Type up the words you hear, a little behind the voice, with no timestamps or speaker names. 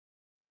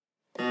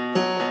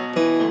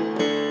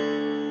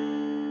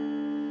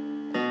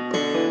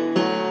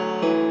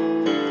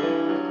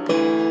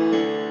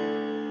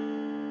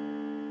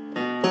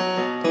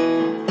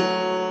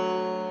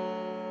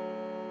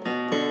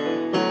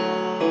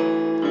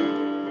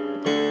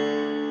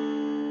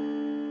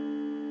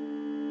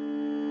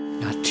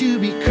to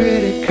be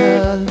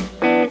critical,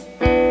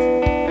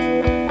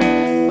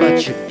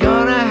 but you're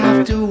gonna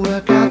have to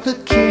work out the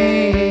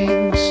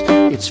kinks.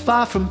 It's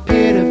far from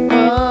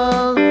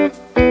pitiful,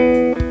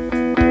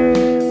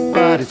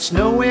 but it's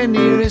nowhere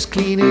near as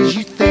clean as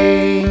you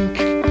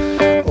think.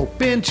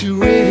 Open to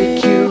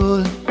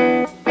ridicule,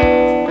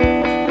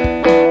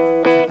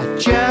 I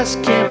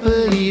just can't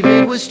believe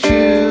it was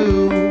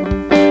true,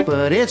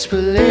 but it's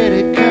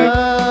political.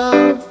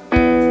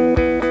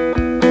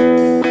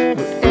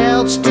 What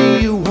else do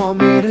you want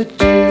me to do?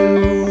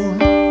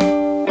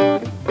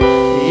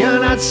 You're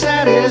not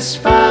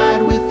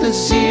satisfied with the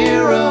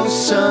zero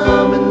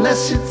sum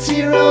unless it's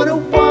 0 to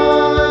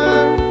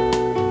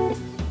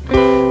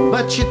 1,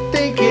 but you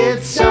think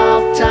it's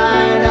all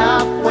tied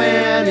up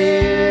when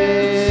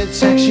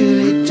it's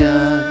actually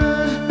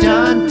done,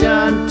 done,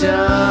 done,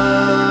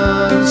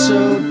 done,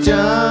 so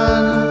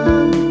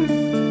done.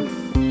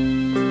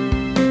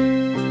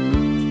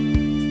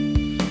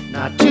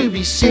 Not to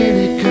be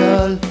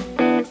cynical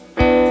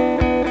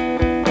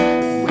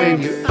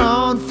when your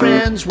own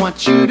friends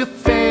want you to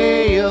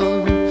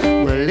fail.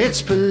 Well,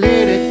 it's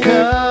political.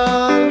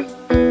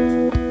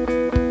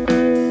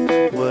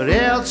 What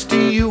else do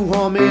you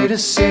want me to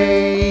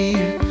say?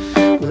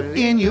 Well,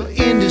 in your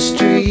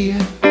industry,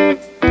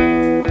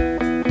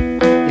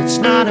 it's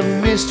not a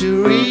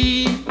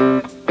mystery,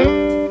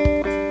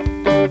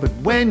 but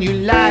when you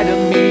lie to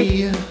me,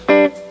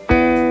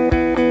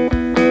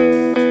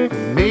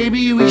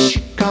 maybe we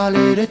should call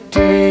it a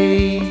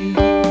day.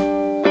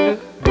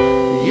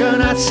 You're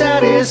not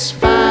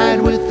satisfied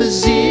with the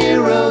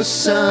zero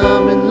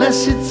sum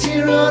unless it's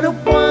 0 to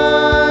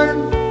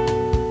 1,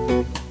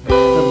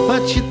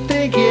 but you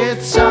think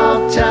it's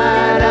all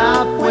tied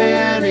up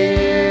when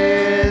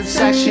it's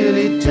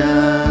actually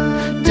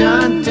done,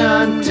 done,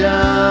 done,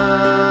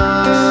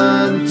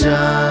 done,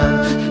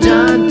 done,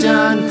 done,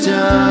 done,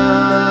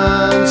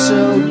 done,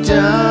 so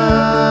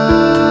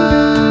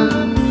done,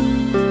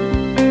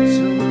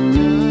 so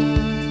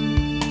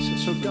done,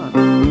 so done.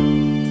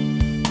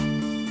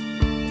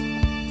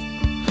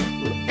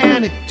 Well,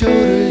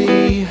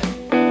 anecdotally,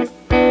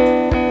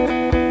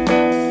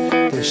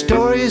 their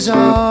stories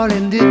all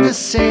ended the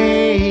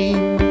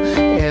same.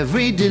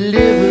 Every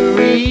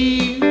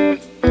delivery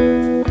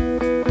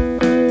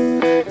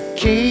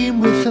came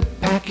with a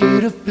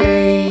packet of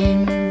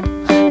blame.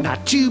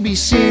 Not to be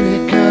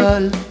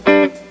cynical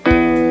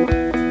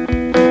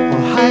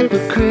or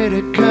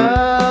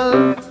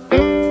hypercritical,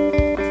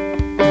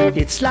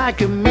 it's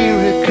like a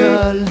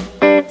miracle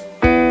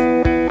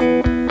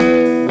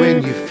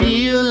when you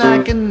feel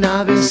like a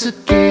novice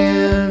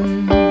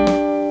again.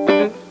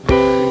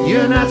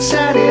 You're not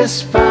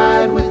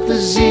satisfied with the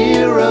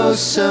zero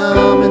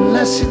sum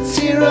unless it's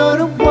 0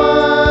 to 1.